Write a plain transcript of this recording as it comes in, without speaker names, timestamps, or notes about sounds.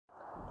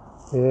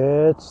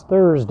It's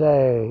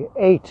Thursday,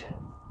 8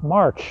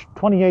 March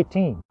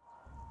 2018,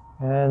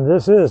 and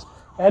this is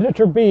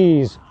Editor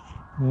B's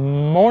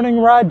Morning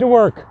Ride to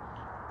Work,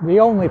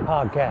 the only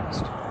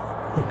podcast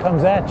that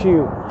comes at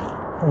you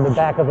from the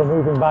back of a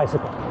moving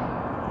bicycle.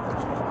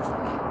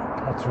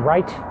 That's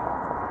right.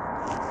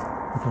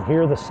 You can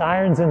hear the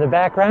sirens in the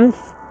background.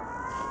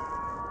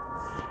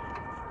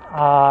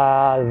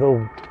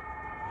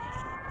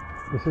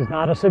 This is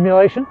not a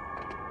simulation.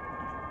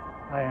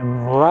 I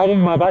am riding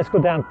my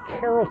bicycle down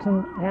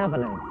Carrollton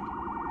Avenue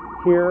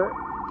here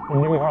in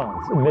New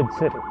Orleans, in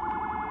Mid-City.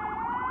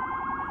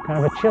 Kind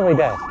of a chilly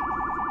day. You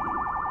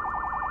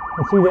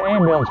can see the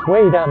ambulance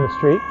way down the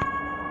street.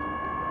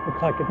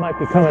 Looks like it might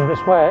be coming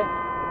this way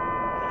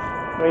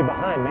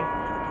behind me.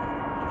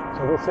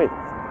 So we'll see.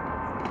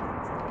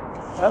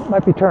 That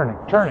might be turning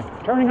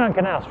on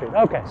Canal Street.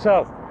 Okay,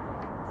 so,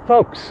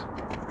 folks,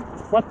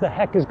 what the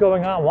heck is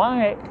going on?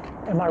 Why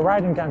am I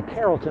riding down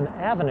Carrollton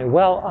Avenue?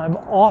 Well, I'm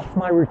off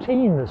my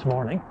routine this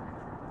morning,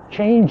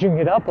 changing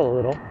it up a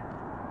little,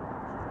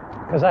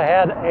 because I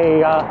had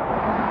a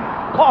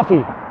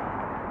coffee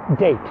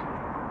date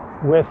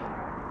with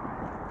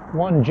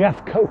one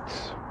Jeff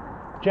Coates,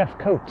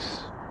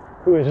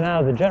 who is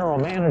now the general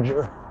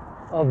manager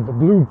of the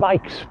Blue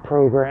Bikes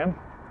program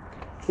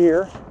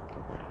here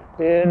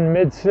in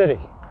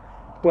Mid-City.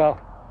 Well,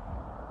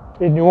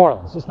 in New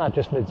Orleans. It's not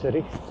just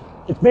Mid-City.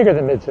 It's bigger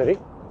than Mid-City,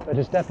 but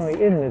it's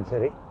definitely in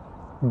Mid-City.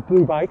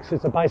 Blue Bikes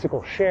is a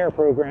bicycle share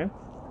program.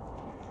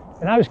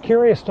 And I was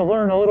curious to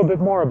learn a little bit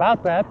more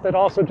about that, but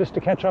also just to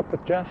catch up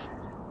with Jeff,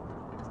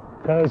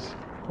 because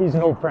he's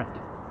an old friend.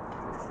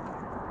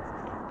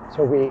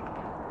 So we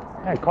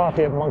had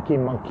coffee at Monkey,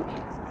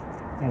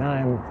 and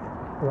I'm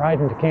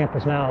riding to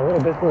campus now a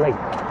little bit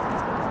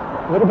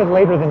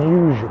later than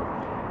usual.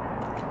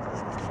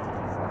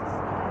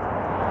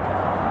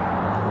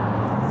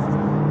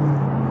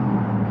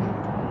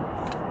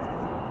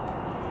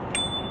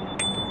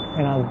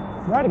 And I'm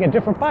riding a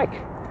different bike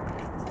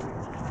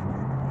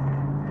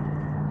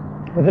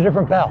with a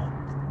different bell.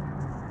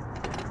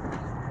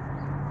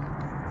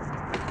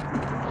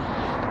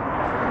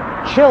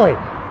 Chilly.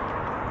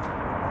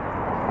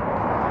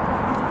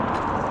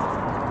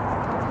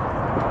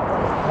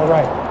 All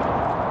right.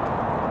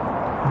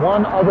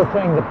 One other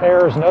thing that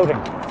bears noting.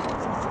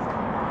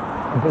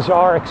 A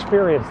bizarre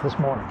experience this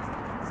morning.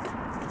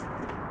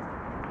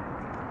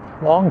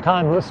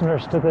 Long-time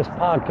listeners to this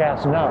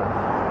podcast know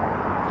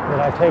that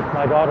I take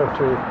my daughter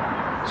to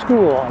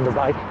school on the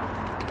bike.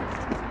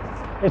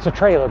 It's a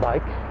trailer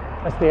bike.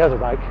 That's the other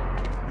bike.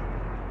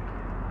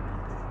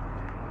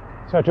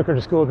 So I took her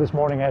to school this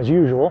morning as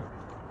usual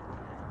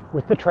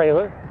with the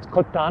trailer. It's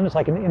clipped on. It's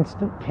like an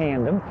instant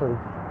tandem, if you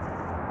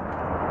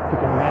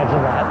can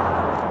imagine that.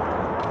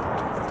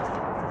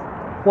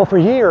 Well, for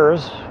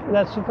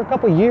a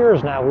couple of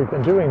years now we've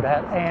been doing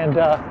that, and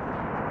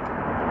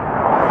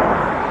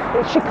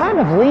she kind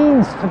of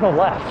leans to the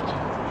left.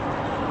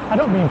 I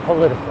don't mean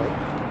politically.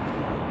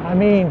 I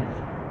mean,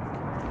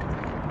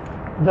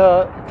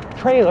 the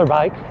trailer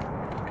bike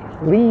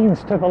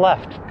leans to the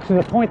left to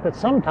the point that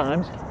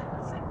sometimes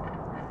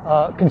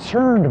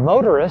concerned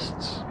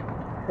motorists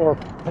or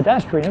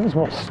pedestrians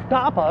will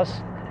stop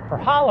us or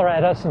holler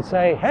at us and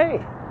say,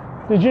 "Hey,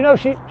 did you know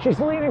she's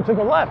leaning to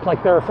the left?"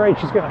 Like they're afraid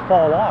she's going to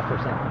fall off or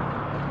something.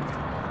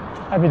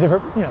 I mean,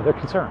 they're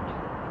concerned,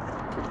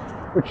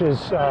 which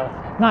is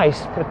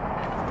nice, but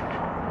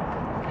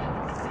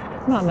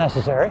not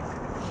necessary,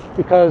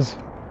 because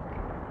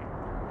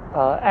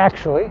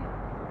actually,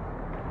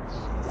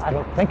 I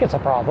don't think it's a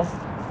problem.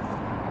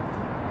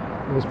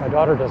 At least my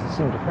daughter doesn't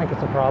seem to think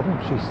it's a problem.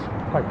 She's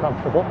quite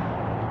comfortable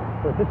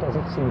with it,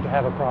 doesn't seem to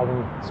have a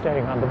problem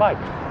staying on the bike.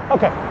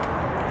 Okay,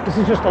 this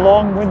is just a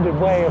long-winded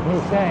way of me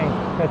saying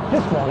that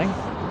this morning,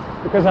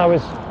 because I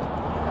was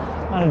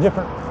on a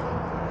different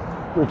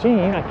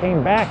routine, I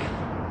came back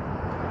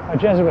at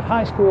Jesuit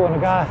High School,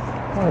 and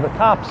one of the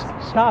cops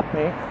stopped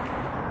me,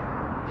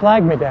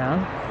 flagged me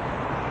down,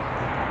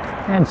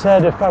 and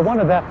said if I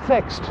wanted that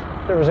fixed,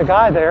 there was a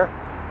guy there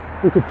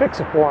who could fix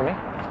it for me.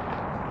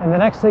 And the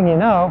next thing you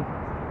know,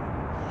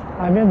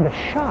 I'm in the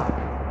shop.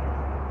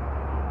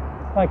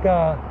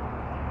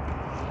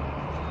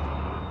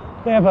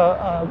 They have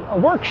a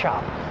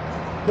workshop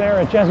there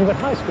at Jesuit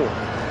High School.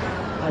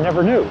 I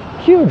never knew.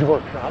 Huge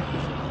workshop.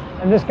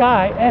 And this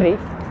guy, Eddie,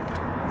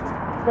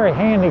 very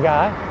handy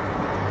guy,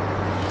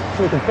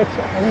 who can fix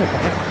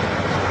anything.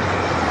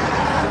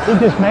 He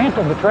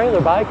dismantled the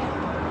trailer bike,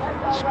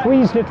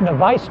 squeezed it in a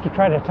vise to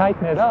try to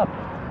tighten it up,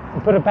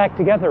 and put it back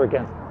together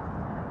again.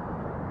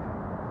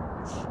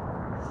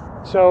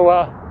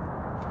 So,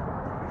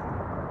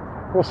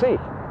 we'll see.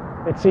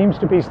 It seems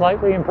to be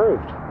slightly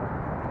improved.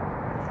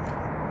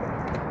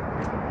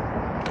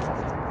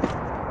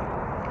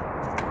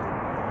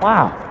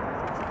 Wow.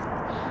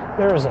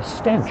 There is a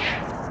stench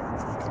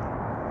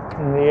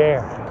in the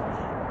air.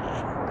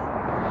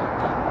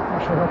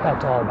 Not sure what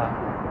that's all about.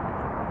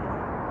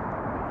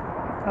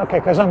 Okay,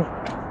 because I'm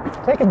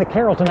taking the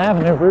Carrollton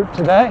Avenue route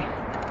today,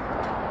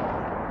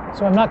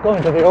 so I'm not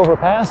going to the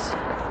overpass.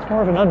 It's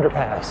more of an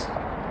underpass.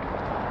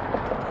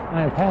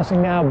 I am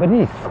passing now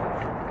beneath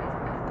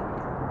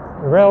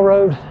the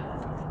railroad,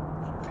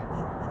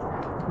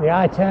 the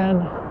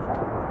I-10,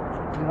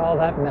 and all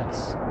that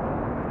mess.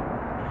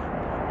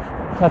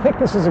 So I think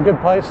this is a good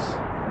place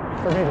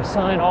for me to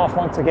sign off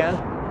once again,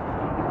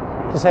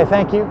 to say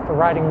thank you for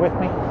riding with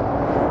me.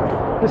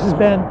 This has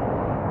been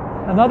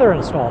another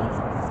installment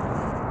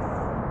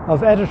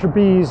of Editor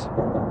B's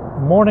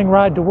morning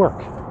ride to work.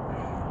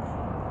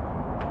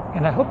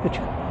 And I hope that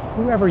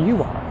whoever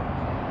you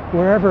are,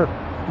 wherever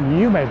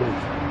you may be,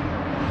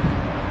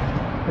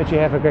 that you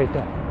have a great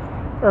day,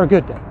 or a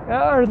good day,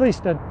 or at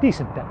least a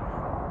decent day.